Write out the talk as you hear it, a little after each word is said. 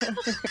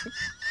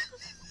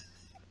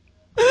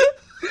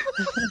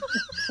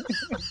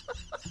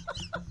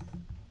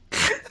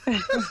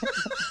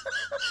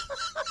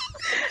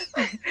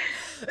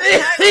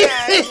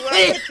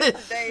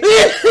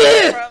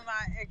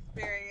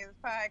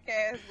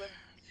with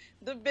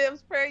the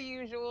Bibbs per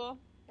usual.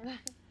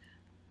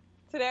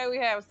 Today we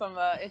have some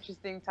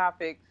interesting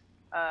topics.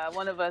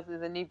 One of us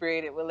is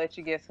inebriated. We'll let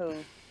you guess who.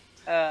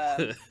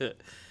 Um,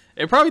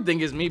 They probably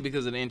think it's me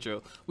because of the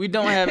intro. We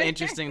don't have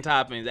interesting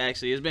topics,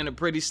 actually. It's been a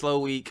pretty slow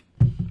week.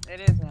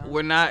 it is him.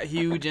 We're not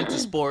huge into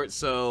sports,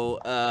 so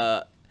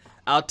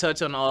I'll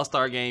touch on the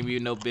All-Star game,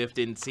 even though Biff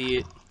didn't see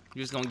it.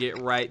 You're just going to get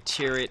right,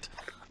 cheer it.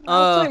 I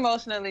was too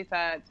emotionally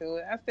tied to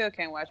it. I still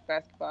can't watch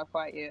basketball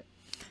quite yet.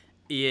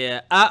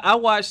 Yeah, I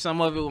watched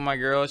some of it with my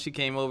girl. She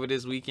came over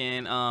this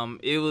weekend.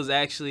 It was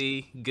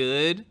actually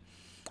good.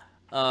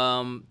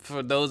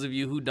 For those of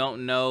you who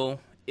don't know,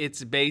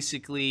 it's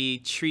basically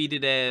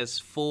treated as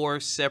 4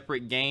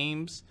 separate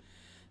games.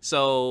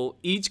 So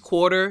each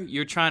quarter,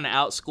 you're trying to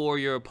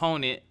outscore your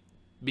opponent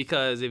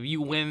because if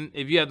you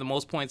have the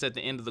most points at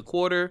the end of the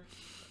quarter,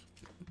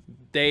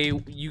 you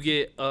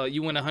win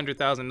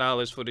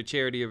 $100,000 for the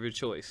charity of your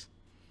choice.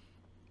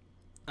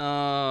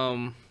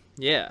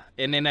 Yeah,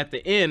 and then at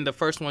the end, the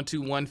first one to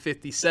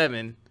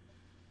 157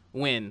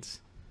 wins,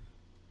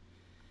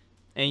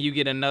 and you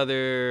get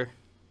another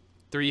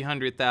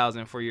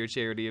 300,000 for your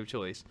charity of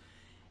choice.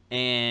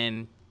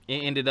 And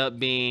it ended up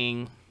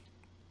being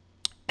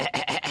Team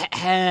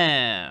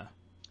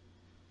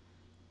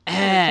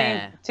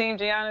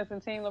Giannis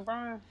and Team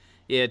LeBron.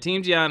 Yeah,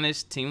 Team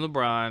Giannis, Team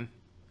LeBron.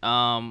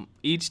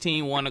 Each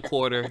team won a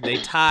quarter. They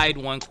tied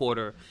one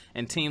quarter,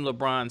 and Team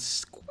LeBron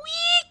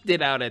squeaked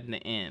it out at the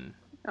end.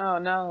 Oh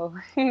no!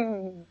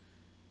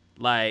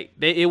 Like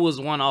it was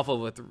one off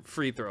of a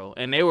free throw,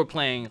 and they were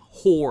playing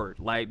hard.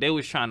 Like they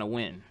was trying to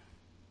win.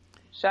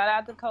 Shout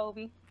out to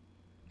Kobe.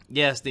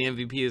 Yes, the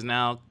MVP is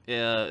now.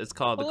 It's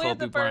called the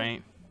Kobe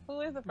Bryant.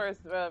 Who is the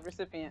first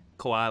recipient?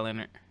 Kawhi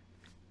Leonard.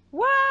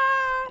 What?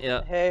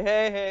 Yeah.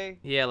 Hey.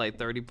 He had like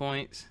 30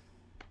 points.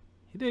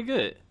 He did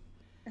good.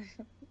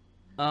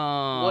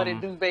 What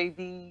it do,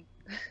 baby?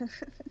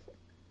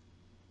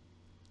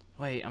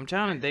 Wait, I'm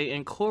trying to. They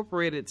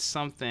incorporated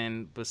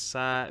something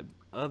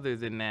other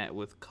than that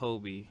with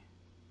Kobe.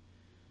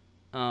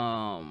 It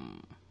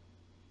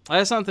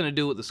has something to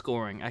do with the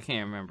scoring. I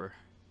can't remember.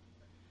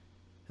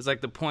 It's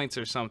like the points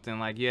or something.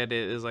 Like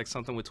it was like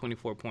something with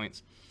 24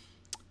 points.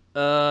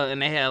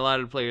 And they had a lot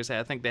of the players.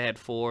 I think they had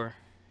 4.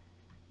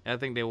 I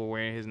think they were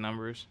wearing his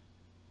numbers.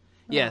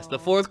 Yes, the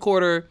fourth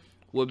quarter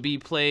would be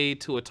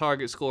played to a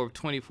target score of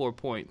 24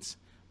 points,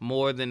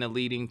 more than the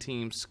leading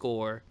team's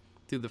score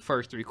through the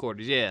first 3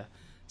 quarters. Yeah.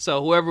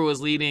 So whoever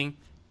was leading,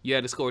 you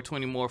had to score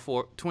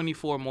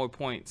 24 more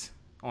points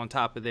on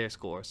top of their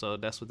score. So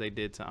that's what they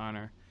did to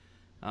honor,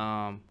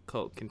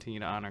 continue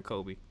to honor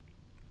Kobe.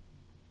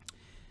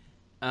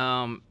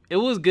 It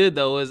was good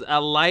though. I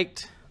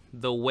liked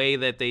the way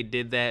that they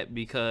did that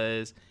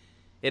because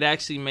it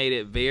actually made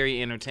it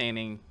very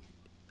entertaining.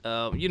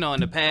 In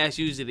the past,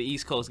 usually the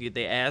East Coast get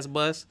their ass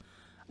bust.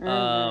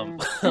 I'm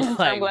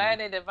glad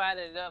they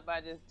divided it up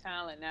by just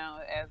talent now,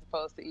 as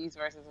opposed to East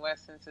versus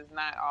West, since it's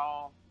not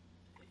all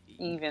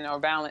even or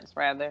balanced,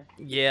 rather.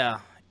 Yeah,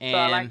 so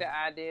I like the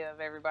idea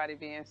of everybody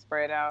being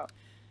spread out.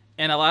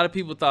 And a lot of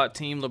people thought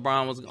Team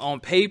LeBron was on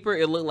paper.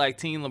 It looked like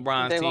Team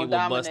LeBron's team would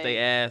bust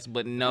their ass,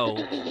 but no.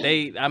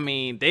 they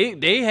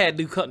had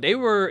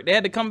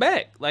to come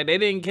back. Like they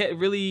didn't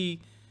really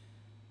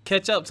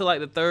catch up to like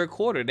the third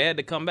quarter. They had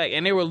to come back,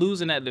 and they were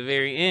losing at the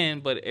very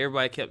end. But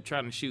everybody kept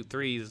trying to shoot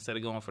threes instead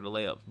of going for the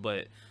layups.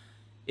 But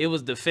it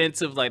was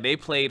defensive. Like they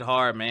played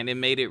hard, man. It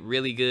made it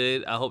really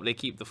good. I hope they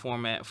keep the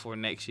format for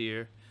next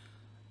year.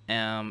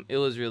 It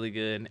was really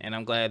good, and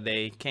I'm glad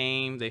they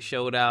came. They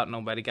showed out.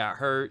 Nobody got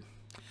hurt.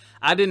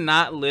 I did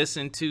not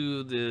listen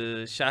to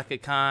the Shaka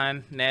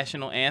Khan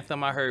national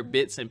anthem. I heard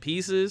bits and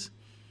pieces,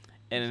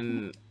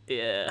 and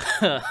yeah,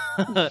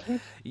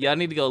 y'all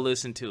need to go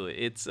listen to it.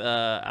 It's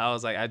I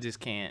was like, I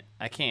just can't.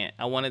 I can't.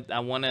 I want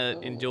to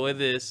enjoy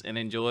this and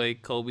enjoy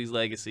Kobe's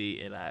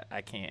legacy, and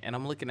I can't. And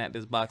I'm looking at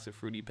this box of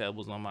Fruity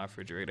Pebbles on my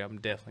refrigerator.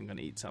 I'm definitely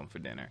gonna eat something for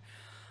dinner.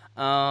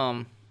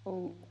 I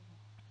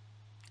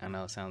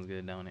know it sounds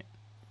good, don't it?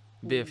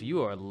 Biff,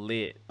 you are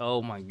lit.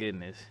 Oh my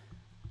goodness.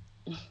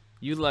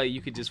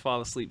 You could just fall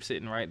asleep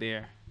sitting right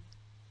there.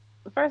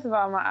 First of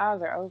all, my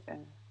eyes are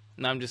open.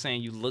 No, I'm just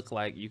saying you look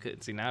like you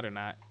couldn't see. Now they're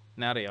not.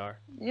 Now they are.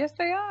 Yes,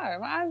 they are.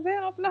 My eyes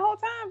been open the whole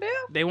time, Bill.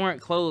 They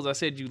weren't closed. I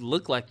said you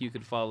look like you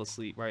could fall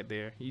asleep right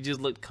there. You just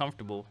looked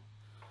comfortable.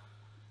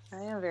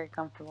 I am very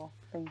comfortable.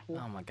 Thank you.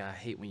 Oh my God, I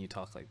hate when you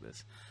talk like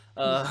this.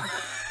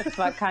 It's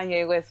my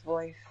Kanye West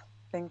voice.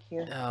 Thank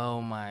you.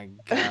 Oh my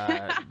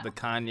God, the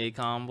Kanye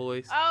Con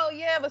voice. Oh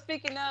yeah, but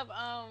speaking of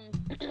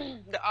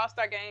the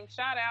All-Star game,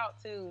 shout out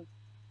to,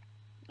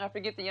 I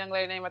forget the young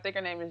lady name. I think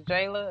her name is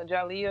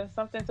Jalea,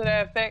 something to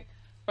that effect,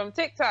 from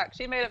TikTok.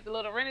 She made up the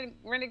little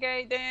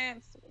renegade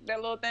dance,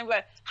 that little thing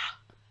like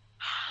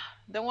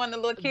the one the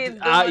little kids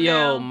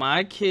doing.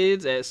 My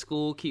kids at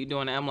school keep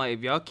doing that. I'm like,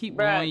 if y'all keep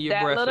blowing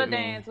your breath at me. That little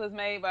dance was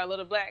made by a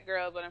little black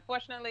girl, but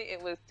unfortunately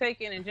it was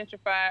taken and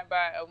gentrified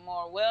by a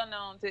more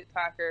well-known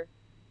TikToker.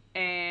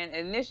 And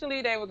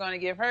initially they were going to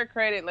give her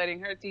credit, letting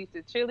her teach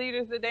the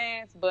cheerleaders to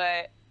dance,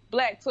 but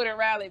Black Twitter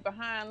rallied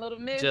behind Little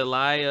Miss.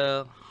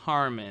 Jalaiah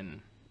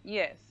Harmon.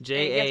 Yes.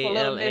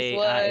 JALAIAH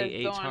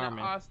during the Harmon.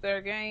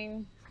 All-Star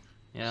game?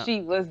 Yeah.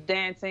 She was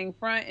dancing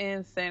front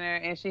and center,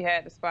 and she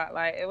had the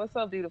spotlight. It was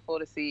so beautiful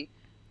to see.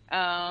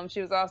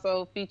 She was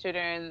also featured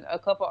in a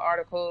couple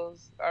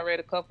articles. I read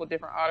a couple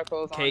different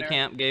articles on her.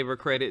 K-Camp gave her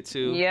credit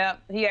too.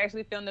 Yep, he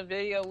actually filmed a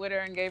video with her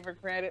and gave her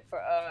credit for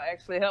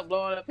actually help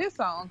blowing up his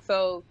song.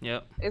 So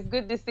yep, it's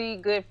good to see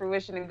good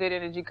fruition and good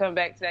energy come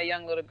back to that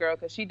young little girl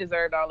because she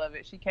deserved all of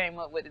it. She came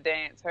up with the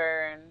dance,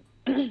 her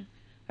and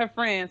her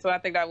friend. So I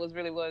think that was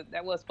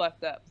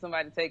fucked up.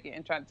 Somebody take it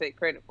and try to take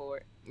credit for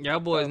it. Y'all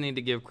boys need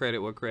to give credit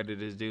where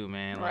credit is due,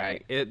 man.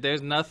 Right. Like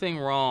there's nothing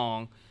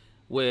wrong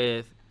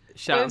with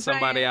shouting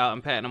somebody out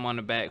and patting them on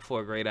the back for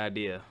a great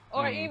idea.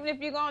 Or even if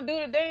you're gonna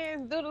do the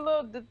dance,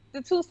 do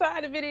the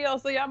two-sided video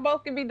so y'all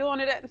both can be doing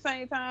it at the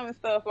same time and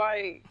stuff.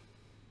 Like,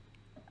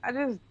 I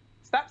just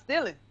stop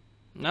stealing.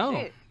 No,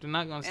 they're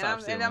not gonna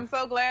stop stealing. And I'm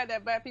so glad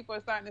that black people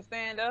are starting to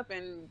stand up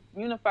and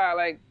unify.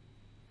 Like,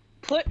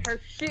 put her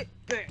shit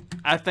there.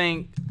 I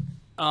think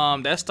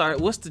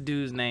what's the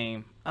dude's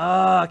name?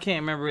 I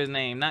can't remember his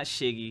name. Not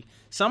Shiggy.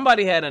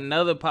 Somebody had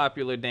another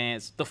popular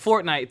dance, the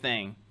Fortnite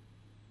thing.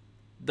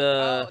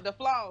 The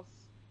floss.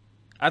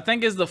 I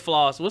think it's the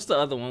floss. What's the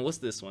other one? What's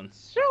this one?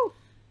 Shoot.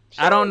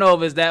 I don't know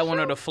if it's that one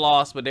or the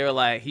floss, but they were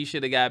like, he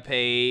should have got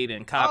paid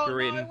and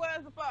copywritten. Oh, no, it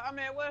was the floss. I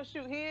mean, well,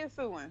 shoot, he is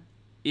suing.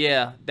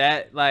 Yeah,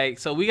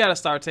 so we got to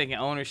start taking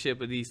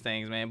ownership of these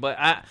things, man. But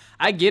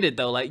I get it,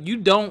 though. Like,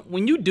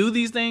 when you do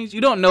these things,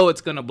 you don't know it's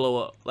going to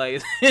blow up.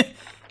 Like,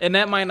 and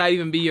that might not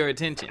even be your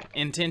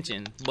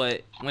intention.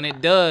 But when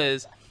it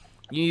does,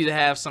 you need to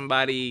have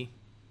somebody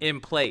in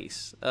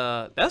place.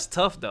 That's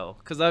tough, though,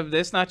 because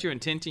that's not your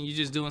intention. You're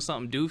just doing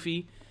something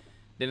doofy.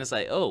 Then it's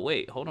like, oh,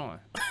 wait, hold on.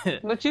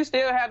 But you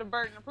still had the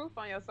burden of proof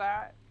on your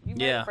side. You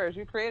made it first.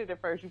 You created it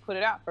first. You put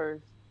it out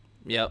first.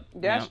 Yep.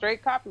 That's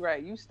straight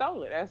copyright. You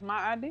stole it. That's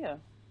my idea.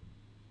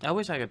 I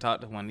wish I could talk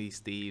to one of these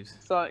thieves.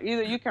 So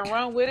either you can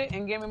run with it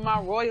and give me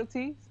my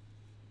royalties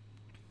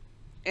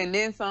and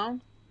then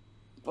some,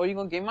 or you're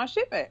going to give my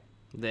shit back.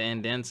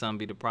 And then some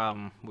be the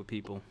problem with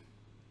people.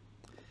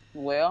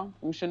 Well,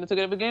 you shouldn't have took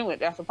it to begin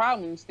with. That's the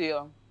problem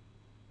still.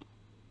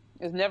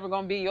 It's never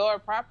going to be your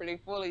property,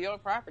 fully your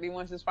property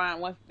once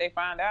they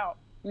find out.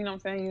 You know what I'm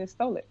saying? You just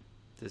stole it.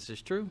 This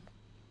is true.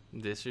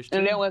 And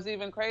then what's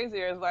even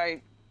crazier is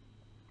like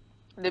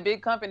the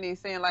big companies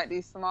seeing like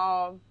these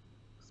small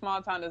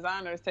time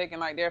designers taking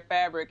like their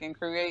fabric and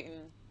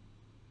creating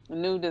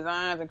new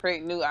designs and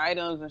creating new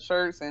items and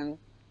shirts and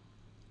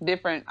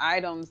different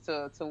items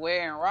to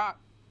wear and rock,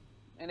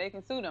 and they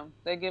can sue them.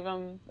 They give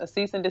them a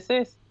cease and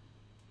desist,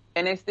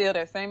 and they steal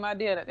that same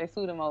idea that they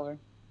sued them over.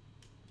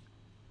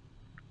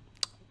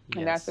 Yes.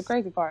 And that's the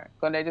crazy part,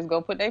 because they just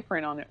go put their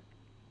print on it.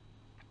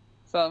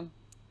 So,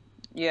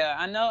 yeah,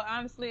 I know.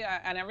 Honestly,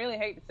 I really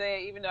hate to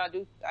say it, even though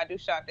I do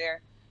shop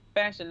there.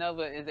 Fashion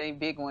Nova is a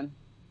big one.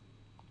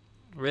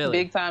 Really?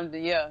 Big time,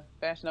 yeah.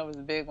 Fashion Nova is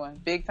a big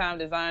one. Big time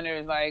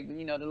designers like,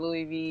 the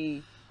Louis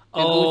V, the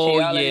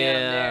Gucci, all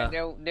of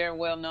them. They're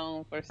well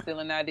known for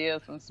stealing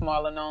ideas from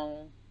smaller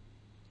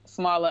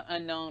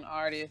unknown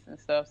artists and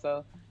stuff.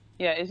 So,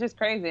 yeah, it's just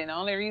crazy. And the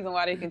only reason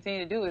why they continue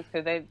to do it is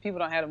because people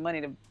don't have the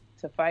money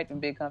to fight them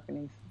big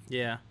companies.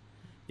 Yeah.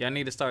 Y'all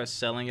need to start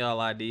selling y'all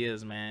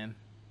ideas, man.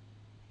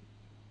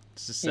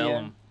 Just sell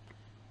them.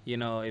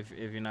 If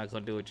you're not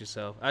going to do it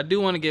yourself. I do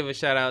want to give a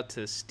shout out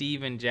to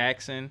Steven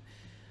Jackson.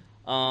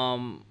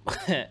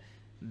 That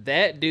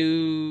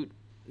dude,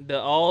 the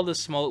All the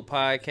Smoke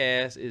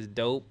podcast is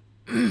dope.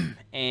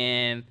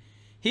 And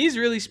he's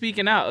really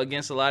speaking out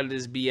against a lot of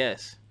this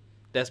BS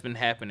that's been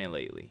happening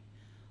lately.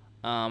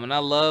 And I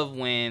love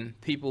when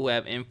people who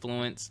have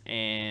influence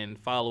and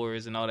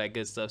followers and all that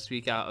good stuff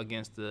speak out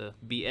against the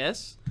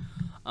BS.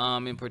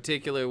 In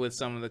particular with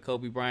some of the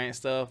Kobe Bryant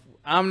stuff.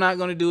 I'm not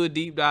going to do a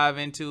deep dive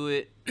into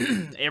it.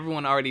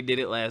 Everyone already did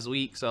it last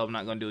week, so I'm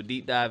not going to do a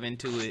deep dive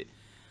into it.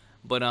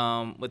 But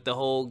with the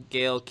whole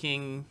Gayle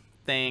King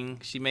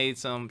thing,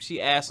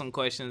 she asked some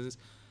questions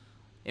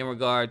in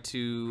regard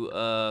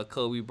to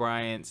Kobe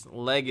Bryant's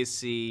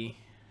legacy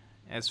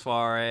as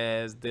far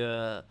as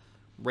the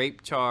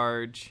rape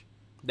charge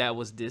that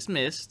was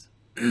dismissed.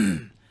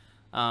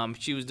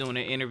 She was doing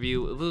an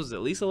interview. Was it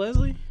Lisa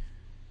Leslie?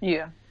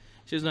 Yeah.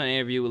 She was doing an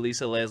interview with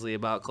Lisa Leslie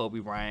about Kobe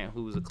Bryant,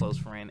 who was a close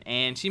friend.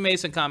 And she made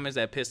some comments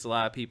that pissed a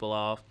lot of people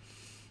off.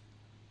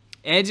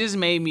 And it just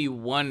made me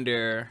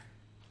wonder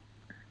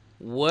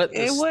what...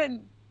 It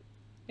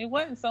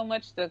wasn't so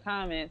much the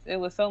comments. It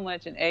was so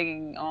much an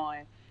egging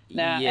on.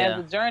 Now,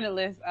 as a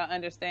journalist, I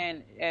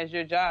understand as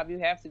your job, you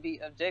have to be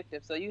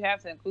objective. So you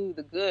have to include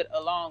the good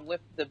along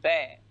with the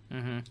bad.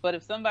 Mm-hmm. But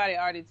if somebody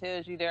already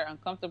tells you they're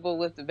uncomfortable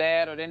with the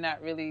bad or they're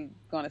not really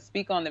going to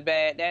speak on the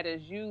bad, that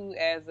is you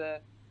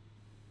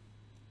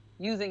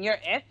using your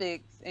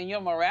ethics and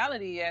your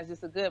morality as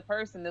just a good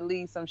person to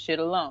leave some shit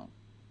alone.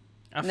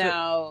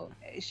 Now,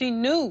 she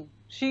knew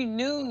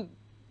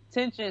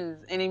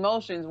tensions and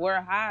emotions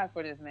were high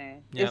for this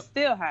man. Yep. It's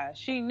still high.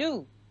 She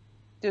knew.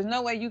 There's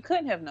no way you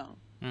couldn't have known.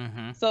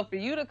 Mm-hmm. So for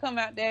you to come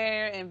out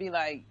there and be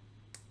like,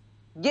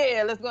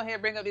 yeah, let's go ahead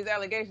and bring up these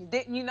allegations.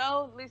 Didn't you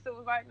know? Lisa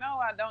was like, no,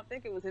 I don't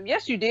think it was him.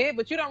 Yes, you did,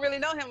 but you don't really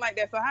know him like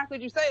that. So how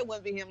could you say it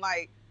wouldn't be him?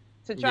 Like,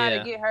 to try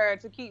to get her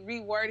to keep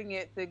rewording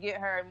it to get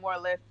her more or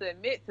less to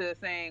admit to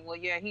saying, well,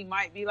 yeah, he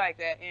might be like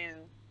that. And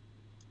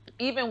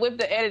even with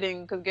the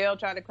editing, because Gayle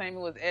tried to claim it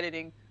was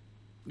editing.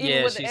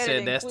 Yeah, she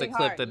said that's the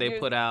clip that they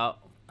put out.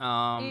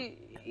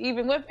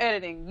 Even with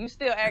editing, you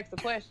still ask the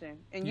question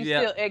and you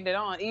still egged it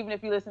on, even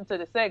if you listen to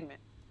the segment.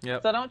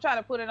 Yep. So don't try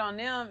to put it on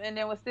them. And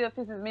then what still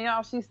pisses me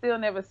off, she still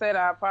never said,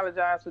 I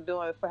apologize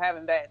for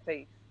having bad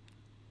taste.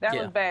 That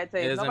was bad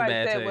taste. Nobody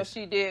said taste. What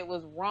she did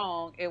was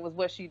wrong. It was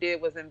what she did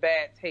was in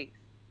bad taste.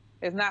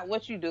 It's not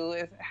what you do,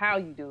 it's how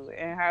you do it.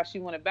 And how she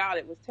went about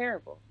it was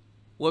terrible.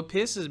 What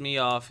pisses me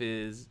off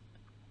is,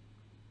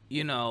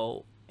 you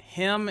know,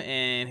 him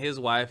and his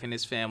wife and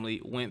his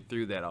family went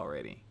through that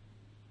already.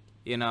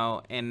 You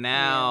know, and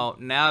now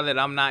that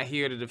I'm not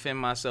here to defend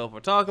myself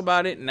or talk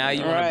about it, now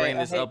you want to bring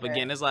this up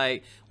again. It's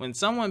like when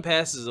someone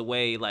passes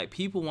away, like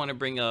people want to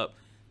bring up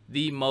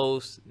the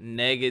most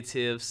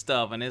negative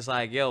stuff, and it's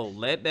like, yo,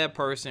 let that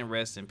person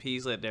rest in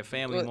peace, let their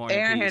family mourn in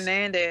peace. Aaron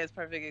Hernandez,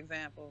 perfect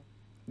example.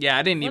 Yeah,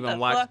 I didn't even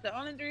watch. The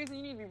only reason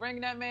you need to be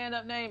bringing that man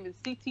up name is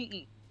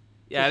CTE.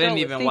 Yeah, I didn't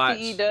even watch.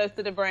 CTE does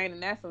to the brain,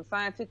 and that's some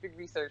scientific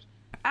research.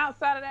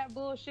 Outside of that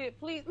bullshit,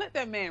 please let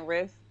that man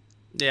rest.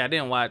 Yeah, I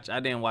didn't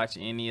watch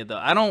any of the.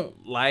 I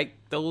don't like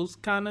those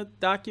kind of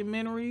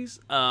documentaries.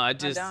 I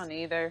don't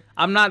either.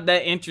 I'm not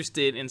that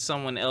interested in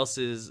someone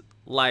else's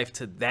life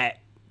to that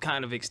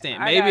kind of extent.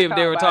 Maybe if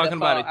they were talking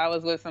about it, I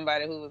was with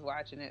somebody who was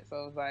watching it,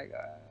 so it was like.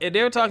 If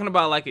they were talking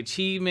about like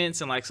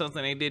achievements and like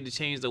something they did to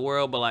change the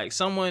world, but like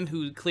someone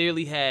who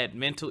clearly had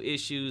mental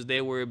issues, they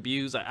were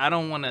abused. Like, I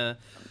don't want to.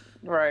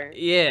 Right.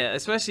 Yeah,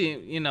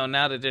 especially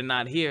now that they're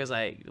not here, it's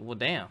like, well,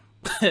 damn.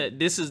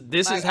 this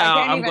is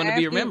how I'm going to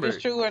be remembered. If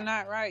it's true or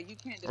not, right? You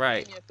can't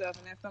defend yourself,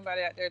 and there's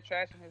somebody out there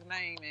trashing his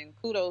name. And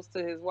kudos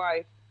to his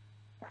wife,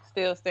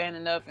 still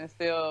standing up and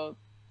still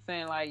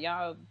saying like,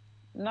 y'all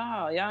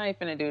ain't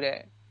finna do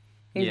that.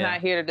 He's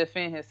not here to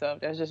defend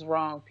himself. That's just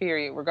wrong.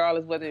 Period.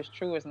 Regardless whether it's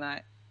true or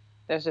not,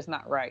 that's just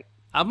not right.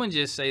 I'm gonna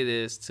just say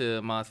this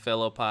to my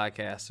fellow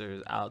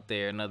podcasters out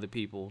there and other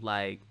people.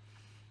 Like,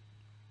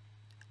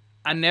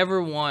 I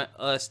never want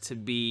us to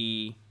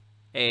be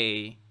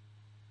a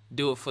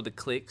do it for the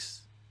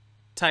clicks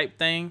type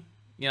thing.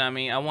 You know what I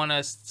mean? I want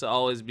us to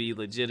always be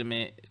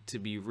legitimate, to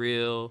be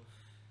real,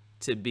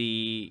 to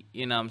be,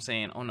 you know what I'm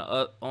saying,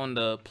 on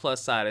the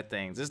plus side of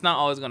things. It's not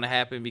always going to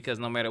happen because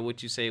no matter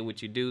what you say,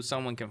 what you do,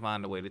 someone can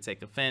find a way to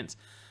take offense.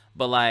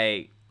 But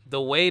like the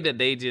way that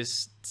they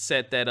just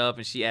set that up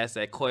and she asked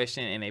that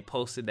question and they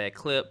posted that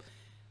clip,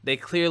 they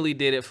clearly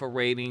did it for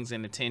ratings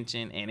and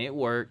attention, and it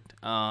worked.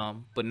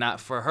 But not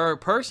for her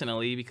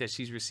personally, because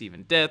she's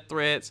receiving death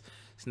threats.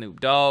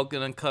 Snoop Dogg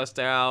done cussed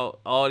her out.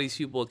 All these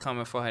people are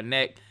coming for her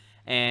neck.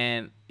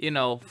 And, you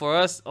know, for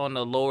us on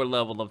the lower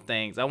level of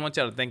things, I want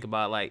y'all to think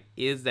about, like,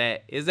 is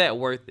that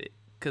worth it?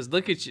 Because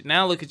look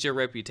at your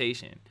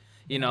reputation.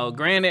 You know,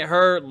 granted,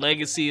 her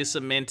legacy is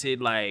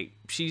cemented. Like,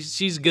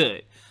 she's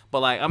good. But,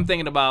 like, I'm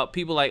thinking about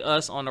people like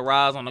us on the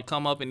rise, on the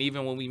come up, and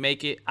even when we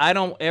make it, I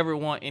don't ever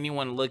want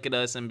anyone to look at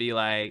us and be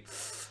like,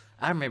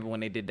 I remember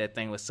when they did that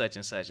thing with such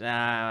and such. Nah,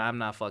 I'm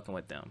not fucking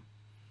with them.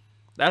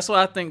 That's what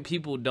I think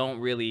people don't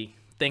really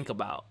think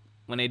about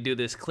when they do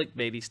this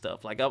clickbaity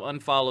stuff. Like, I've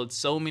unfollowed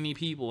so many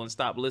people and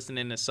stopped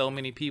listening to so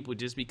many people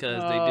just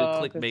because they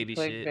do clickbaity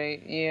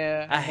shit.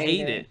 Yeah, I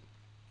hate it.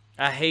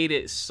 I hate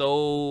it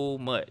so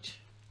much.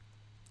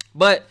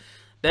 But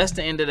that's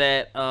the end of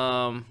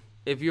that.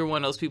 If you're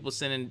one of those people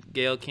sending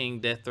Gayle King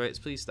death threats,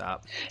 please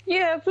stop.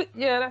 Yeah,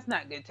 that's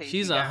not good taste.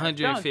 She's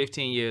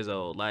 115 years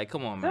old. Like,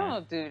 come on, man.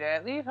 Don't do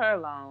that. Leave her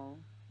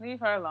alone.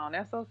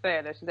 That's so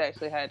sad that she's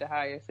actually had to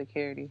hire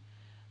security.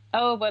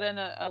 Oh, but in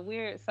a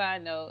weird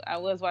side note, I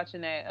was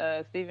watching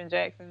that Steven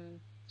Jackson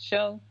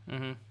show,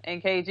 and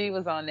KG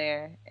was on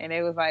there, and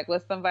it was like,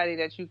 what's somebody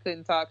that you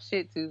couldn't talk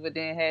shit to, but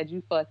then had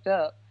you fucked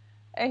up?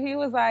 And he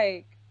was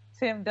like,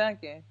 Tim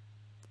Duncan.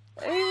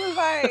 And he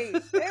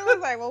was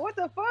like, well, what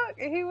the fuck?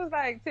 And he was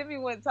like, Timmy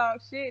wouldn't talk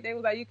shit. They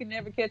was like, you can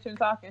never catch him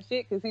talking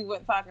shit because he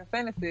wasn't talking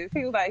sentences.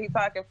 He was like, he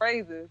talking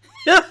phrases.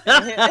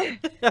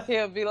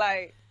 He'll be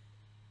like,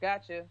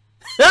 gotcha.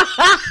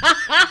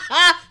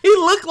 He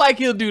looked like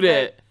he'll do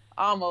that.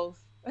 Almost.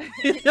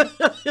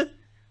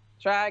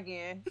 Try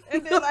again.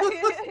 And then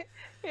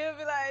he'll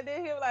be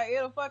like,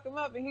 it'll fuck him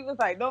up. And he was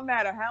like, no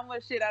matter how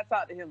much shit I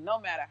talk to him,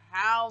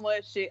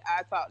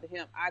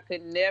 I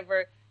could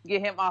never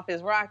get him off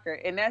his rocker.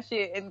 And that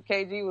shit, and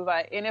KG was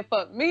like, and it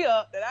fucked me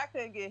up that I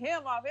couldn't get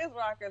him off his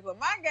rocker. So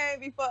my game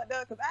be fucked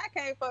up because I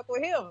can't fuck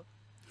with him.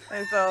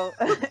 And so,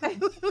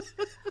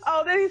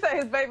 then he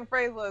said his favorite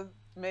phrase was,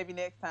 maybe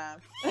next time.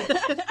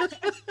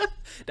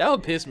 That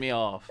would piss me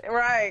off.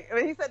 Right. I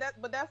mean, he said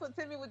that, but that's what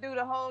Timmy would do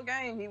the whole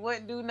game. He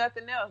wouldn't do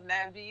nothing else, and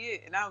that'd be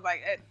it. And I was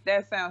like,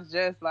 that sounds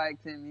just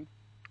like Timmy.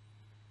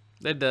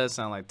 That does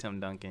sound like Tim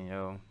Duncan,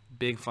 yo.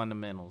 Big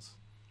fundamentals.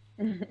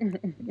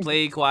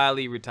 Played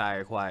quietly,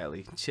 retired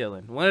quietly,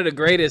 chilling. One of the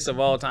greatest of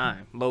all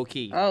time, low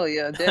key. Oh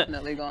yeah,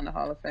 definitely going to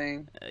Hall of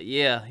Fame.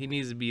 Yeah, he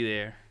needs to be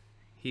there.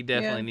 He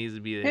definitely needs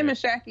to be there. Him and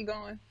Shaqy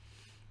going.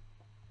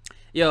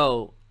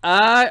 Yo,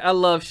 I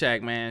love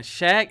Shaq, man.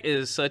 Shaq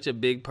is such a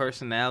big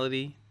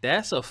personality.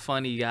 That's a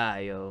funny guy,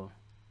 yo.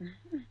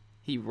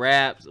 He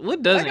raps.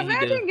 What doesn't he do?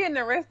 Imagine getting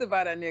arrested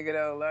by that nigga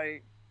though.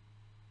 Like,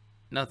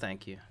 no,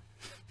 thank you.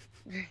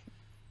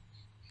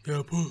 Yeah,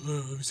 let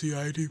me see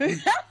ID,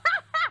 please.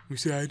 Let me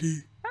see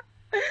ID.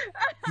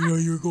 You know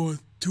you're going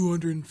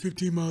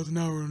 215 miles an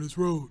hour on this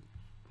road.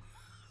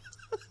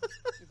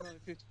 It's only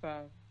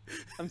 55.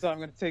 I'm sorry, I'm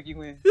gonna take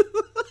you in.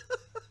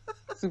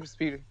 Super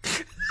speeder.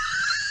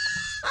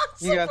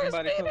 You got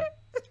somebody come?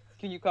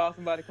 Can you call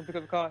somebody to come pick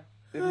up a car?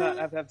 If not,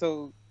 I have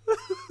told.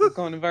 It's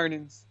going to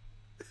Vernon's.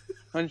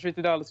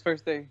 $150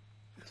 first day.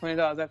 $20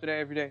 after that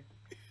every day.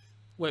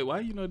 Wait,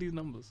 why do you know these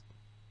numbers?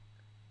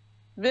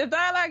 It's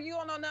not like you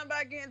don't know nothing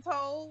about getting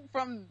told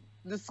from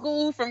the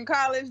school, from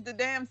college, the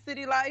damn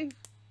city life.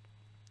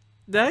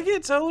 Did I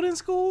get told in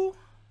school?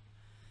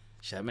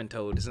 Shit, I've been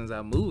told since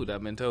I moved.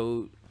 I've been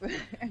told.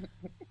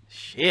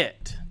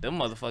 Shit, them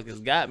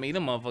motherfuckers got me.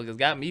 Them motherfuckers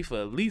got me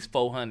for at least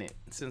 400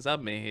 since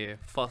I've been here,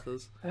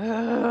 fuckers.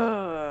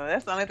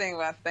 That's the only thing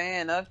about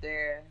staying up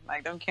there.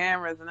 Like them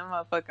cameras and them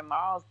motherfucking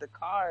laws, the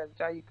cars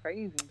drive you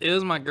crazy. It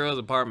was my girl's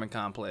apartment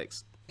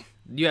complex.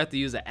 You have to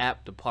use an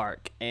app to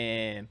park,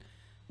 and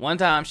one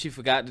time she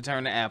forgot to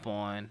turn the app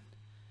on.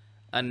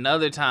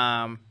 Another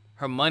time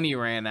her money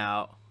ran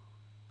out.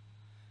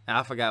 And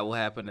I forgot what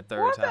happened the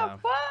third time. What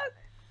the fuck?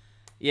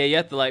 Yeah, you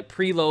have to like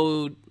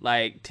preload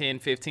like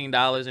 $10,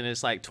 $15 and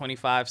it's like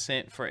 25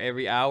 cents for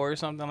every hour or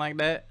something like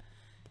that.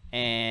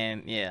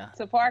 And yeah.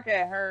 To park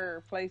at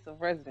her place of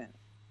residence.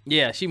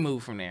 Yeah, she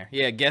moved from there.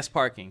 Yeah, guest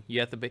parking.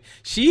 You have to pay.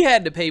 She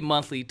had to pay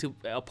monthly to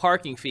a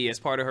parking fee as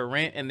part of her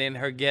rent, and then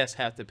her guests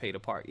have to pay to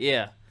park.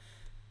 Yeah.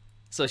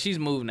 So she's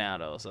moved now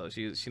though, so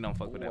she don't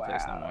fuck with that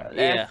place no more.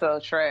 That's so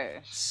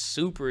trash.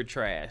 Super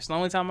trash. It's the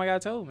only time I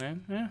got told,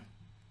 man. Yeah.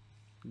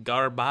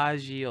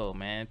 Garbaggio,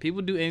 man.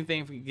 People do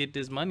anything to get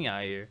this money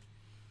out here.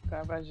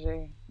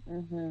 Garbaggio.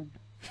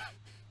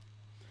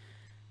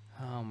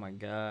 Oh my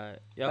God.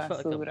 I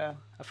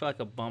feel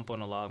like a bump on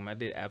the log, man. I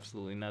did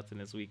absolutely nothing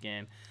this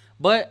weekend.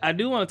 But I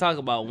do want to talk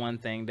about one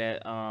thing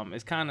that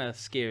it kind of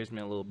scares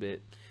me a little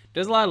bit.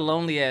 There's a lot of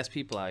lonely ass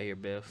people out here,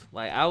 Biff.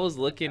 Like I was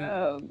looking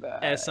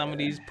at some of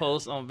these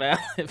posts on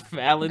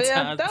Valentine's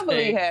Day. Don't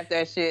believe half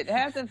that shit.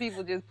 Half them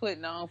people just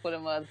putting on for the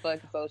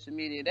motherfucking social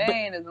media. They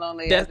ain't as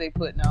lonely as they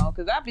putting on.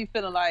 Cause I be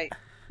feeling like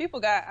people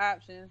got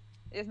options.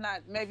 It's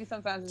not. Maybe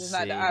sometimes it's just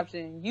not the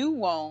option you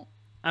want.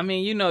 I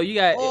mean, you know, you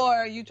got.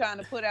 Or you trying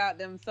to put out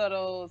them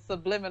subtle,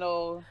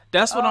 subliminal.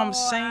 That's what I'm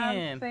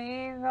saying. I'm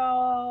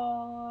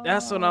single.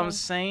 That's what I'm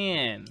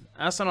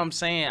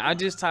saying. I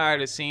just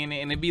tired of seeing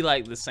it, and it'd be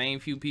like the same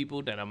few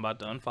people that I'm about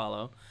to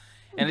unfollow,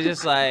 and it's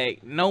just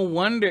like no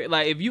wonder.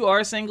 Like if you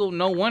are single,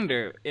 no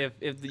wonder if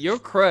your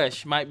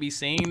crush might be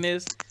seeing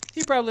this,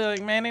 he probably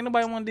like, man, ain't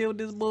nobody want to deal with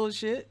this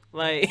bullshit.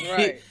 Like,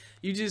 right.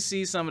 You just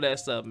see some of that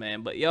stuff,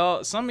 man. But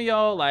y'all, some of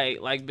y'all,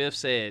 like Biff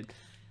said.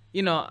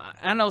 You know,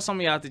 I know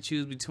some of y'all have to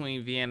choose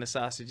between Vienna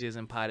sausages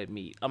and potted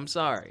meat. I'm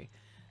sorry.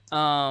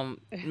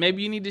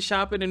 Maybe you need to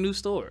shop at a new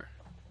store.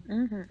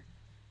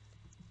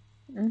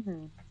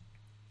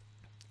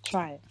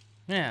 Try it.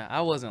 Yeah,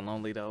 I wasn't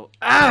lonely though.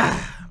 I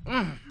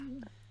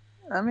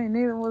mean,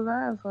 neither was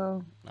I.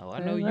 So. Oh, I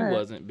know you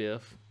wasn't,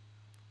 Biff.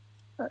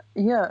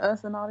 Yeah,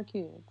 us and all the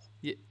kids.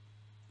 Yeah.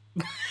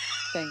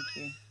 Thank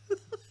you.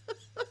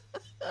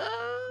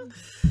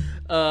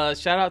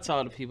 Shout out to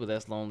all the people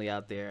that's lonely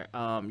out there.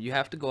 You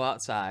have to go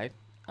outside.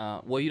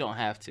 Well, you don't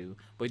have to,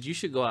 but you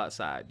should go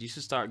outside. You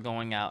should start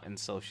going out and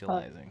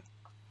socializing.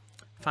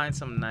 Find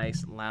some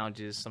nice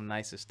lounges, some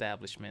nice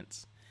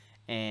establishments,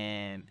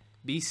 and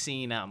be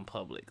seen out in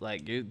public.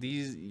 Like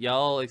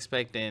y'all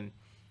expecting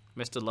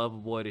Mr.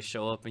 Loverboy to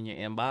show up in your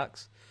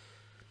inbox.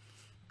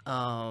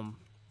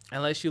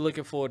 Unless you're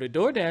looking for the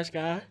DoorDash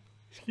guy.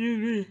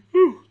 Excuse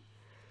me.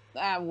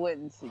 I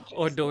wouldn't suggest.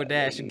 Or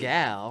DoorDash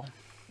gal.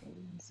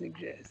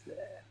 Suggest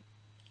that.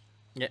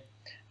 Yeah.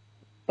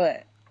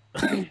 But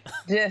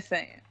just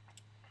saying.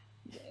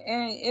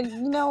 And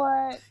you know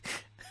what?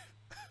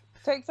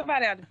 Take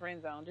somebody out of the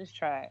friend zone. Just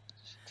try it.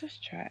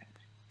 Just try it.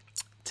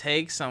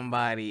 Take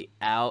somebody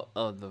out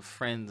of the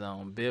friend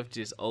zone. Biff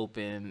just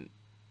opened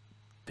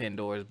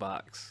Pandora's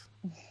box.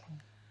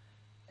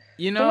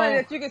 You know, somebody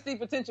that you can see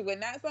potential with,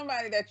 not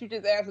somebody that you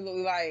just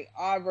absolutely like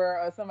arbor,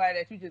 or somebody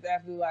that you just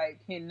absolutely like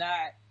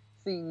cannot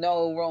see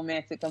no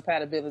romantic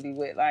compatibility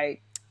with.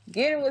 Like,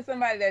 get it with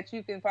somebody that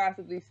you can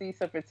possibly see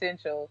some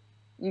potential.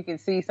 You can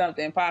see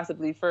something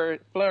possibly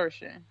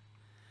flourishing.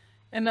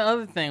 And the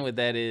other thing with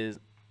that is,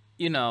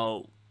 you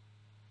know,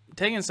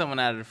 taking someone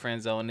out of the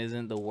friend zone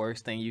isn't the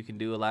worst thing you can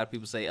do. A lot of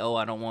people say, oh,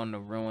 I don't want to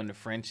ruin the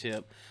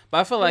friendship. But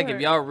I feel like if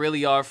y'all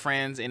really are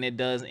friends and it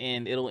does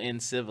end, it'll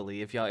end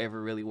civilly if y'all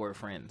ever really were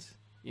friends.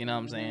 You know what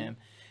I'm saying?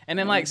 And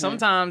then like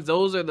sometimes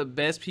those are the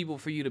best people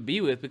for you to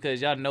be with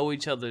because y'all know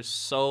each other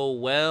so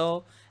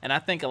well. And I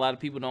think a lot of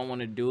people don't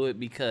want to do it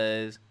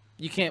because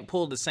you can't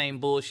pull the same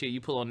bullshit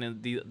you pull on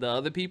the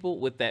other people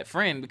with that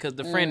friend because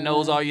the friend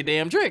knows all your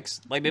damn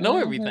tricks. Like they know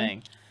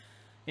everything.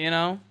 You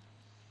know?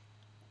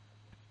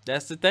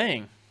 That's the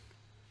thing.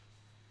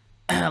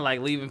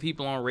 Like leaving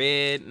people on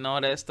red and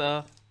all that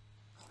stuff.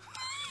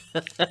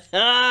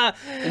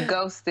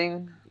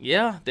 Ghosting.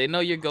 Yeah, they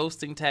know your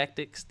ghosting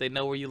tactics. They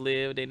know where you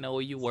live. They know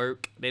where you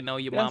work. They know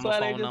your mama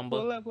phone number.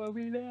 Pull up on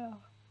me now.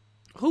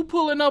 Who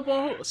pulling up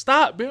on who?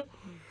 Stop, Bill.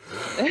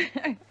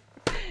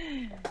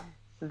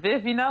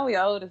 Viv, you know we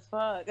old as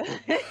fuck.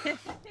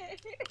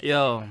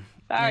 Yo.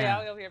 Sorry,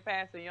 y'all over here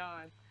passing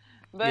yarns.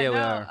 But yeah, no, we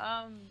are.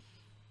 I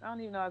don't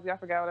even know if y'all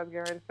forgot what I was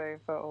getting ready to say.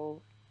 I'm so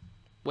old.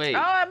 Wait. Oh,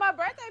 and my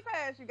birthday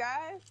passed, you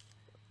guys.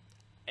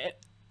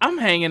 I'm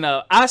hanging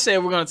up. I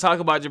said we're going to talk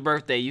about your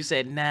birthday. You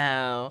said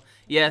no.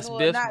 Yes, well,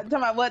 Biff. Not talking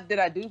about what did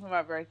I do for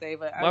my birthday,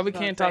 but why we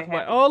can't talk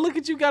about? Oh, look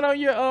at you got on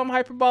your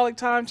hyperbolic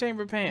time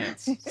chamber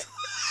pants.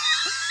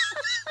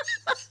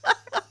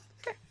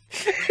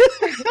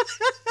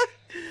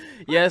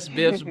 Yes,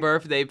 Biff's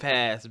birthday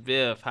passed.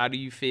 Biff, how do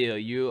you feel?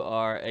 You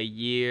are a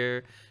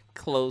year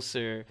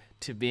closer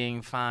to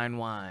being fine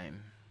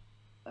wine.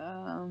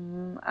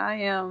 I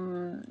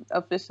am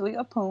officially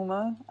a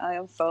Puma. I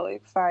am so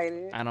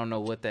excited. I don't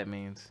know what that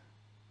means.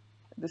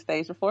 The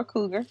stage before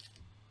Cougar.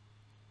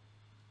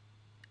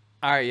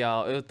 All right,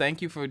 y'all.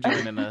 Thank you for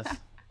joining us.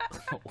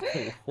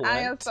 I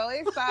am so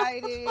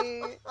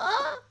excited.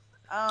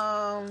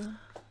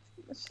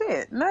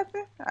 Shit,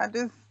 nothing.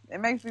 It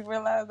makes me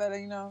realize that,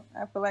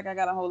 I feel like I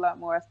got a whole lot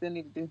more I still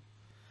need to do.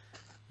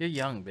 You're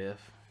young,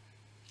 Biff.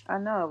 I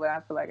know, but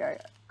I feel like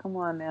come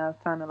on now,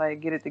 it's time to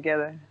like get it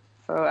together.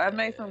 So I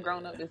made some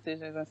grown-up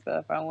decisions and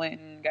stuff. I went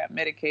and got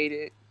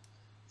medicated.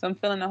 So I'm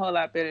feeling a whole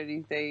lot better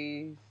these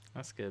days.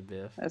 That's good,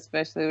 Biff.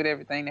 Especially with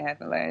everything that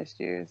happened last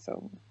year.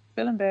 So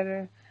feeling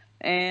better.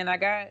 And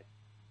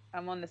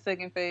I'm on the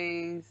second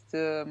phase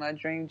to my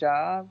dream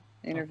job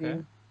interview.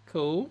 Okay.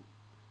 Cool.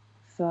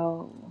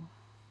 So,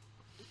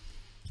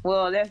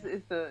 well,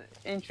 it's the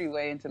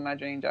entryway into my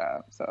dream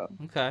job. So.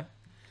 Okay.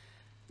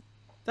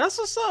 That's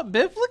what's up,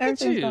 Biff. Look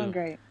at you. Everything's going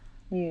great.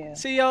 Yeah.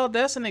 See, y'all,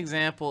 that's an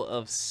example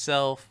of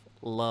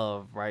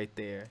self-love right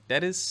there.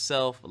 That is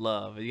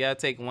self-love. You got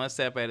to take one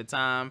step at a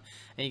time,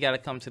 and you got to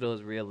come to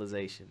those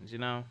realizations,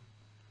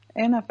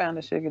 And I found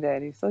a sugar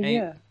daddy. So,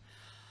 yeah.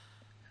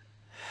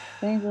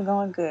 Things are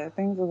going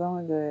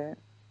good.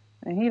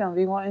 And he don't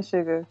be wanting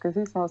sugar because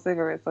he smokes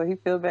cigarettes, so he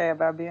feel bad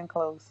about being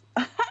close.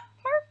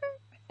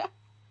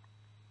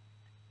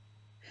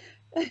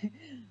 Perfect.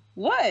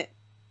 What?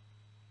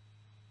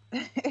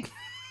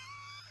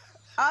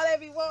 All they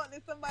be wanting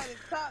is somebody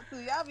to talk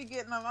to. Y'all be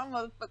getting on my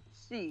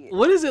motherfucking shit.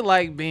 What is it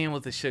like being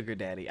with a sugar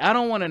daddy? I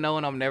don't want to know,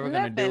 and I'm never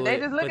going to do it. They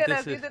just look at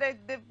us. Either they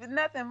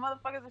nothing.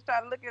 Motherfuckers just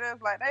try to look at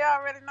us like they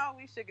already know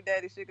we sugar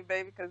daddy, sugar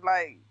baby, because,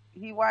 like,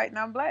 he white and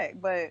I'm black.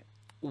 But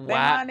they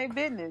mind their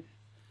business.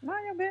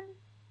 Mind your business.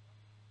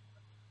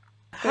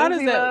 How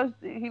does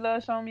He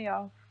loves showing me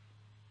off.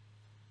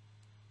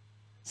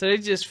 So they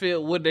just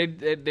feel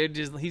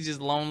he's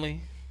just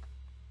lonely?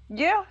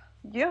 Yeah,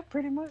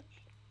 pretty much.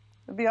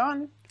 To be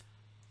honest.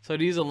 So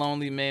these are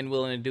lonely men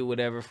willing to do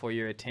whatever for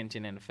your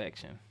attention and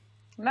affection.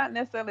 Not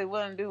necessarily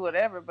willing to do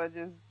whatever, but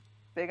just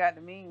they got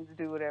the means to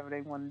do whatever they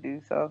want to do.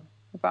 So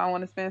if I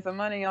want to spend some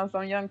money on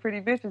some young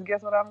pretty bitches,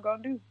 guess what I'm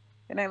gonna do?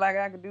 It ain't like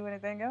I could do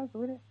anything else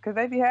with it, because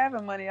they be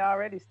having money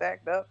already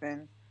stacked up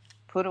and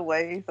put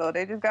away. So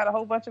they just got a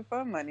whole bunch of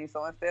fun money.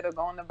 So instead of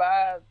going to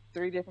buy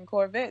 3 different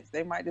Corvettes,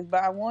 they might just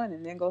buy one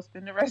and then go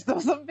spend the rest on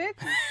some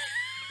bitches.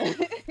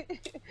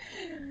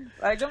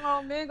 Like, come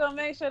on, men gonna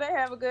make sure they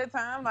have a good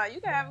time. Like, you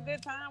can have a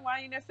good time.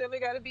 Why you necessarily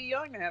got to be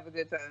young to have a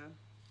good time?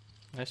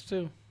 That's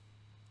true.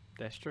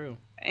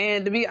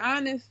 And to be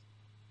honest,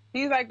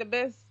 he's like the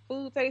best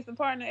food tasting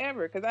partner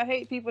ever. Because I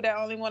hate people that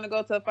only want to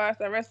go to a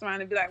 5-star restaurant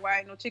and be like, why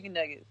ain't no chicken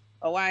nuggets?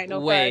 Or why ain't no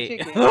fried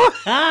chicken? Like,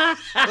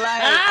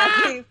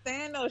 I can't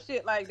stand no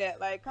shit like that.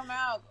 Like, come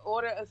out,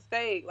 order a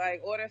steak.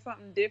 Like, order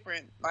something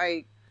different.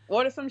 Like,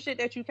 order some shit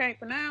that you can't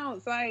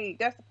pronounce. Like,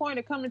 that's the point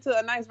of coming to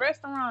a nice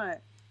restaurant.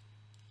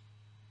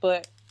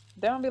 But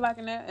they don't be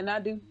liking that, and I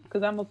do,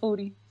 because I'm a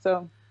foodie.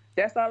 So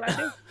that's all I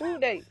do.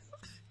 Food dates.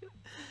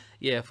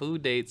 Yeah,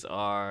 food dates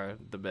are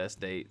the best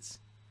dates.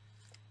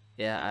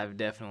 Yeah, I've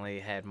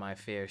definitely had my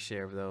fair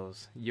share of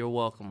those. You're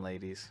welcome,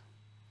 ladies.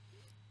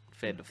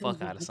 Fed the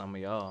fuck out of some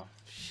of y'all.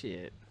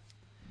 Shit.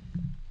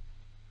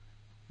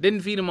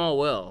 Didn't feed them all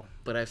well,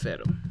 but I fed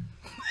them.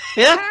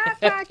 Hot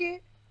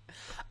pocket.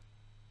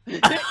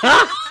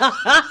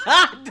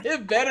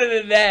 Did better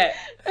than that.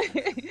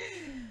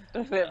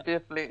 That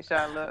Biff Lick,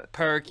 Charlotte.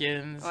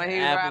 Perkins, when he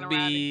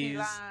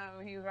Applebee's.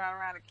 When he was riding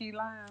around the key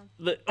lime.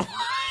 Look.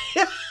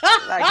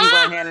 Like he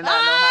wasn't handing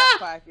out no hot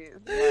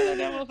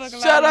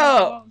pockets. Shut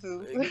up.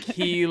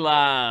 Key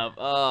lime.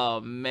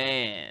 Oh,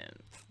 man.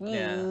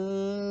 Yeah.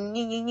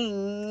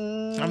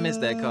 I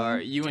missed that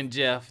card. You and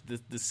Jeff, the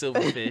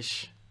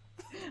silverfish.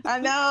 I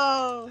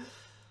know.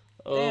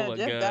 Oh, damn, my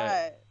Jeff God.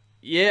 Died.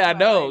 Yeah, I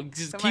know.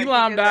 Just key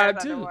lime died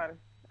too.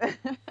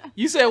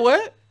 You said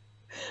what?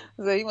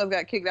 So he must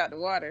got kicked out the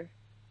water.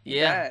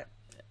 Yeah,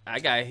 I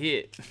got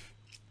hit.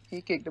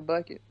 He kicked the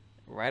bucket.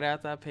 Right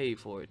after I paid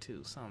for it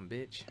too, some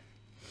bitch.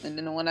 And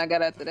then the one I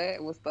got after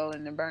that was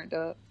stolen and burnt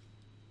up.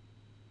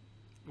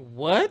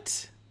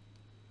 What?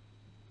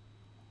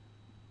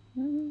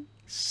 Mm-hmm.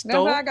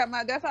 Stole?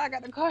 That's how I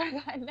got the car I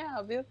got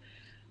now, Bill.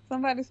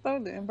 Somebody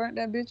stole it and burnt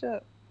that bitch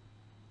up.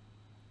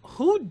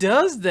 Who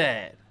does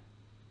that?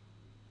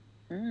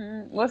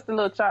 Mm-hmm. What's the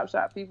little chop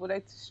shop people?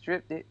 They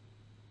stripped it.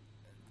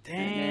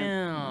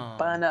 Damn.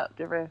 Bun up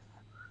the rest.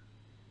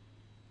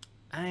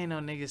 I ain't know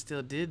niggas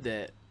still did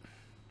that.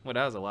 Well,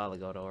 that was a while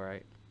ago though,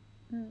 right?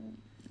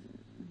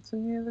 2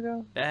 years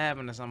ago. That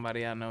happened to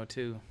somebody I know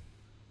too.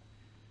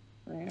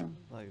 Damn.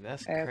 Like,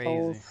 that's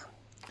Assholes.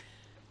 crazy.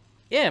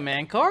 Yeah,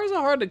 man. Cars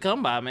are hard to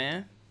come by,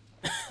 man.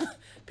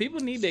 People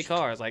need their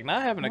cars. Like,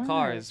 not having a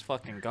car is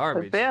fucking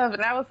garbage. But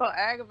that was so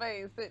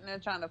aggravating, sitting there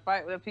trying to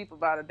fight with people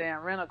about a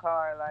damn rental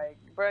car. Like,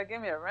 bro,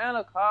 give me a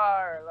rental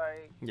car.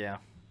 Like, yeah.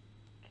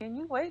 Can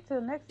you wait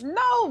till next?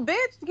 No,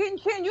 bitch.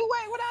 Can you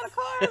wait without a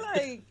car?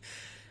 Like,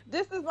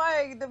 this is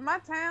like my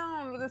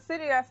town, the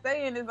city I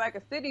stay in is like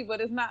a city,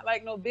 but it's not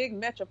like no big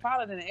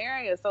metropolitan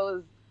area.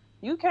 So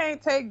you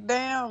can't take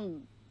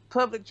damn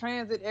public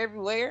transit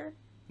everywhere.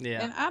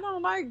 Yeah. And I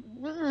don't like,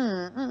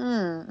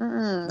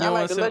 I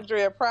like the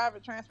luxury of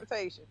private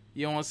transportation.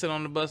 You don't want to sit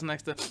on the bus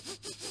next to...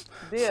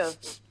 Biff,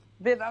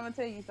 I'm going to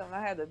tell you something.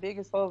 I have the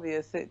biggest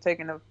phobia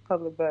taking a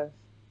public bus.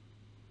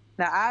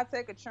 Now, I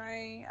take a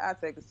train. I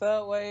take a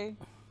subway.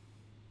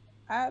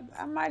 I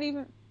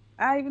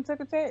even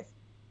took a taxi.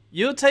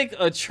 You'll take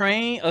a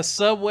train, a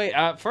subway.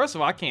 First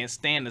of all, I can't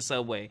stand the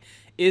subway.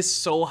 It's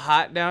so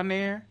hot down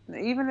there.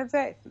 Even a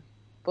taxi.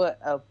 But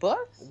a bus?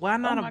 Why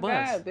not a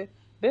bus? God,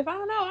 Biff, I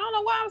don't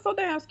know why I'm so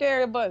damn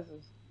scared of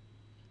buses.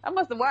 I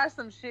must have watched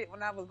some shit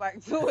when I was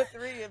like 2 or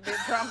 3 and been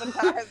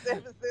traumatized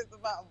ever since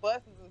about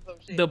buses and some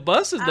shit. The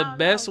bus is the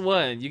best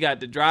one. You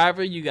got the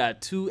driver, you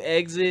got 2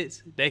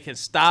 exits. They can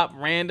stop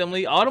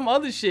randomly. All them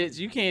other shits,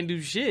 you can't do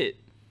shit.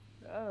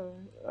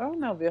 I don't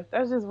know, Biff.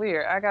 That's just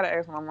weird. I gotta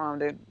ask my mom.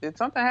 Did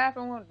something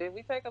happen? Did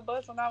we take a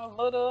bus when I was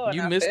little? And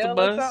you missed the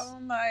bus? Or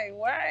something? Like,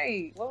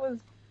 wait, what was...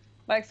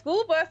 Like,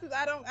 school buses,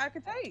 I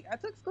could take. I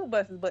took school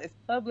buses, but it's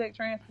public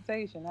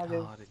transportation.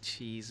 Oh, the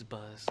cheese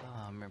bus. Oh,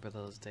 I remember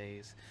those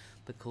days.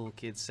 The cool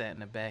kids sat in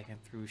the back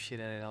and threw shit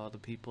at all the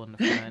people in the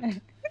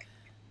front.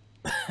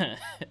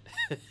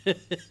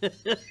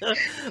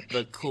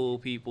 The cool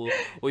people.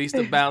 We used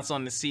to bounce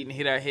on the seat and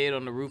hit our head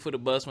on the roof of the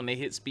bus when they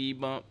hit speed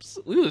bumps.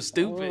 We was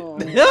stupid.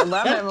 But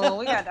I remember when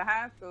we got to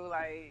high school,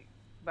 like,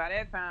 by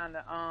that time,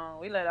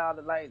 we let all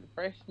the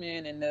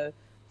freshmen and the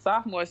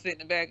sophomores sit in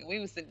the back, and we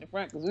was sitting in the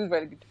front because we was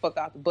ready to get the fuck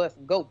out the bus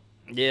and go.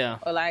 Yeah.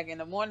 Or like in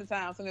the morning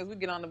time, as soon as we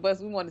get on the bus,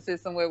 we want to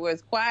sit somewhere where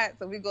it's quiet,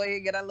 so we go ahead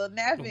and get our little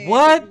nap in.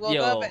 What? We woke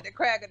up at the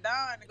crack of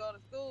dawn to go to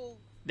school.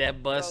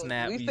 That bus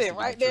nap. We sit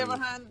right there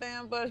behind the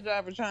damn bus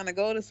driver trying to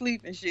go to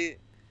sleep and shit.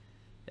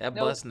 That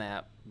bus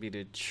nap be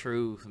the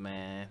truth,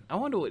 man. I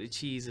wonder what the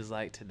cheese is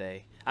like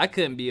today. I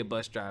couldn't be a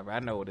bus driver.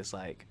 I know what it's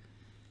like.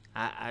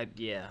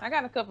 Yeah. I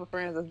got a couple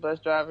friends as bus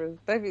drivers.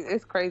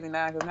 It's crazy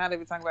now because now they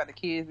be talking about the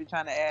kids be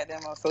trying to add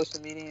them on social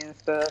media and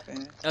stuff.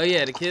 And oh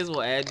yeah, the kids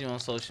will add you on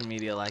social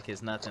media like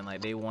it's nothing.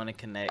 Like they want to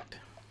connect.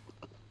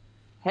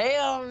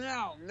 Hell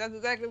no. That's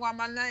exactly why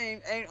my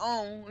name ain't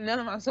on none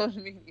of my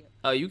social media.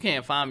 Oh, you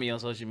can't find me on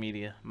social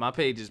media. My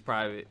page is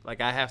private.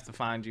 Like I have to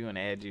find you and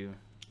add you.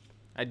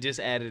 I just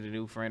added a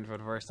new friend for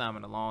the first time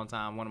in a long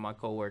time. One of my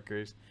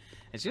coworkers,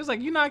 and she was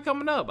like, "You're not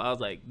coming up." I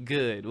was like,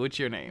 "Good. What's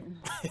your name?"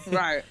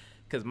 Right.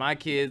 Because my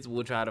kids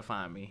will try to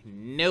find me.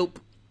 Nope.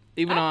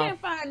 I can't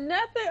find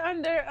nothing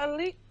under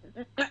elite.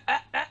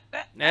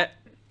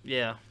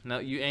 Yeah. No,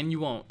 you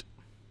won't.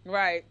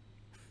 Right.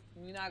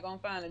 You're not going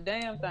to find a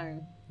damn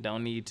thing.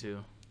 Don't need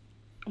to.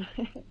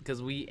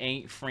 Because we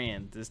ain't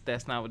friends.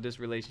 That's not what this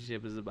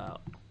relationship is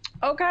about.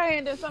 Okay,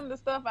 and then some of the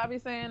stuff I be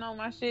saying on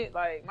my shit,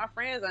 like, my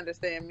friends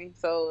understand me,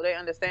 so they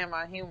understand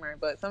my humor.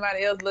 But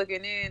somebody else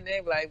looking in, they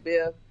be like,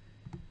 Bill,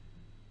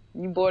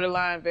 you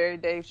borderline very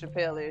Dave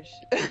Chappelle-ish.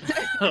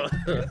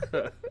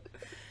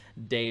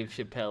 Dave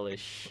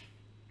Chappelle-ish.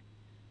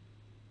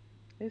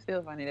 It's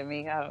still funny to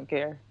me. I don't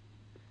care.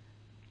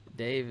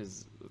 Dave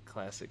is a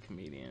classic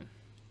comedian.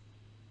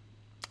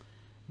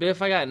 But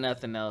if I got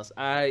nothing else,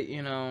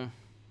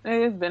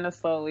 it's been a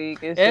slow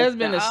week. It has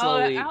been a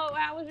slow week.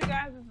 How was you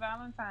guys'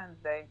 Valentine's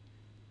Day?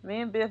 Me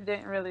and Biff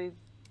didn't really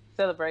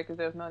celebrate because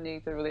there's no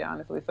need to really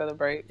honestly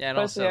celebrate. Yeah, I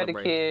don't celebrate.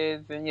 Had the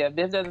kids, and yeah,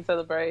 Biff doesn't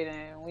celebrate,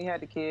 and we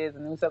had the kids,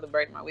 and we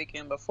celebrated my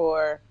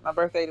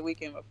birthday the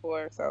weekend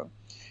before, so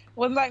it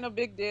wasn't like no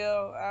big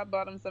deal. I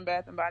bought him some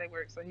Bath and Body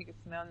Works so he could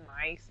smell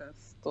nice and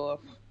stuff.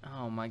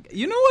 Oh my god!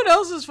 You know what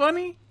else is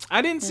funny?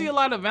 I didn't see a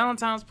lot of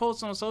Valentine's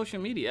posts on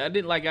social media. I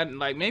didn't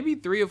like maybe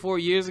 3 or 4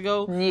 years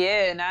ago.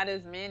 Yeah, not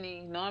as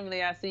many.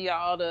 Normally, I see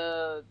all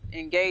the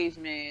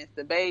engagements,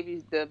 the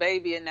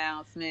baby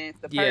announcements,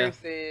 the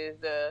purses,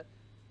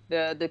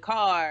 the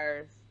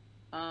cars.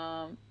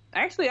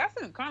 Actually, I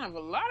sent kind of a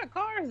lot of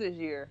cars this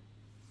year.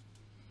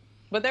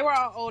 But they were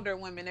all older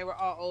women. They were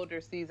all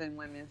older seasoned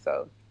women.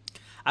 So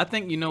I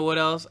think you know what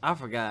else? I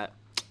forgot.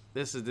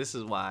 This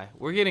is why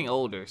we're getting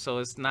older, so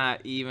it's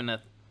not even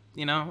a,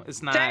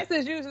 it's not. Chase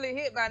is usually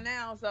hit by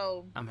now,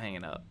 so I'm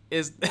hanging up.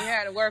 We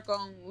gotta work with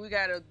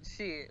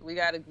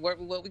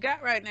what we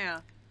got right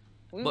now.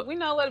 We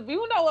know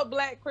what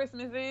Black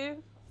Christmas is.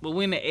 But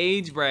we're in the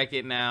age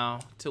bracket now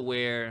to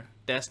where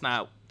that's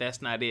not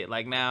it.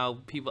 Like now,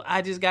 people,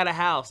 I just got a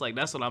house. Like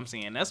that's what I'm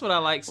seeing. That's what I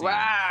like seeing.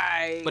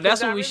 Right. But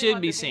that's what we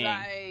should be seeing.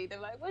 They're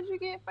like, "What'd you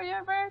get for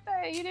your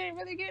birthday? You didn't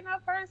really get no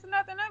purse or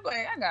nothing." I'm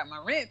like, "I got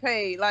my rent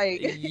paid." Like,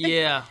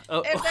 yeah.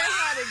 If that's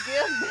not a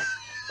gift,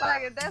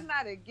 if that's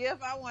not a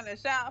gift I want to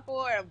shop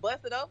for and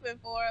bust it open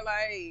for,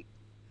 like,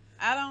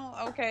 I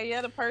don't. Okay,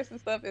 yeah, the purse and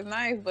stuff is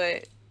nice,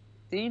 but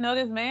do you know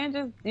this man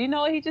do you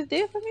know what he just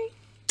did for me?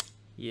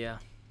 Yeah.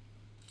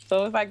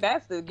 So it's like,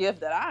 that's the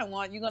gift that I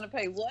want. You're going to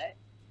pay what?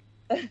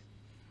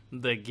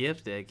 The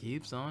gift that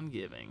keeps on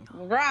giving.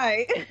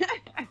 Right.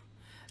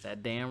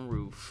 That damn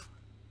roof.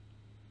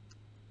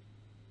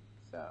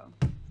 So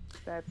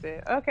that's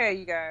it. Okay,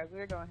 you guys,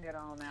 we're going to head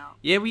on out.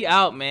 Yeah, we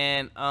out,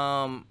 man.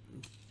 Shout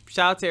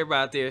out to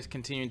everybody out there that's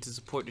continuing to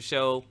support the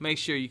show. Make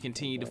sure you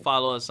continue to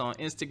follow us on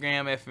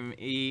Instagram,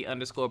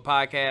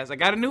 FME_podcast. I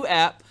got a new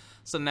app.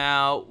 So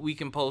now we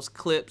can post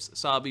clips.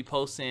 So I'll be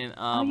posting more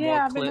I've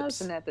clips. been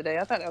noticing that today.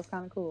 I thought that was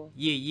kind of cool.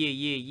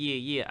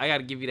 Yeah. I got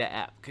to give you that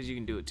app because you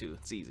can do it too.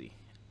 It's easy.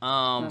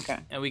 Okay.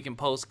 And we can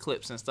post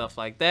clips and stuff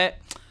like that.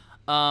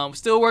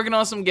 Still working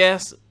on some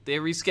guests.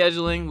 They're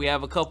rescheduling. We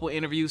have a couple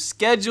interviews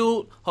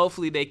scheduled.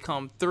 Hopefully they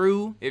come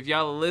through. If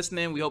y'all are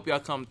listening, we hope y'all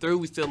come through.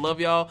 We still love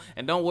y'all.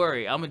 And don't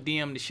worry, I'm going to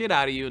DM the shit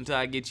out of you until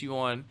I get you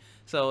on.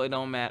 So it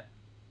don't matter.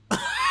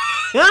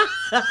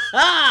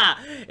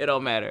 It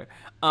don't matter.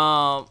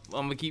 I'm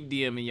gonna keep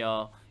DMing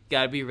y'all.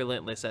 Gotta be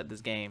relentless at this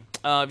game.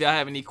 If y'all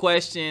have any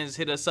questions,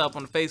 hit us up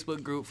on the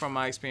Facebook group From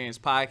My Experience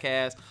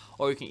Podcast,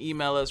 or you can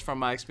email us from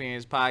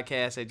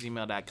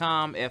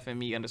myexperiencepodcast@gmail.com,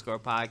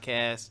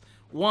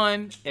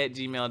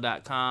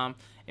 FME_podcast1@gmail.com,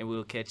 and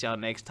we'll catch y'all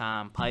next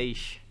time.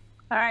 Peace.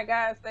 All right,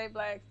 guys, stay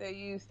black, stay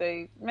you,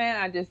 stay.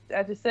 Man, I just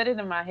said it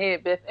in my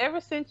head, Biff.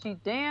 Ever since you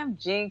damn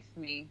jinxed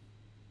me.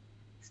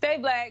 Stay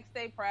black,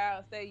 stay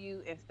proud, stay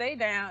you, and stay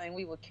down, and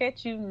we will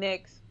catch you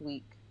next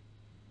week.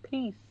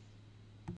 Peace.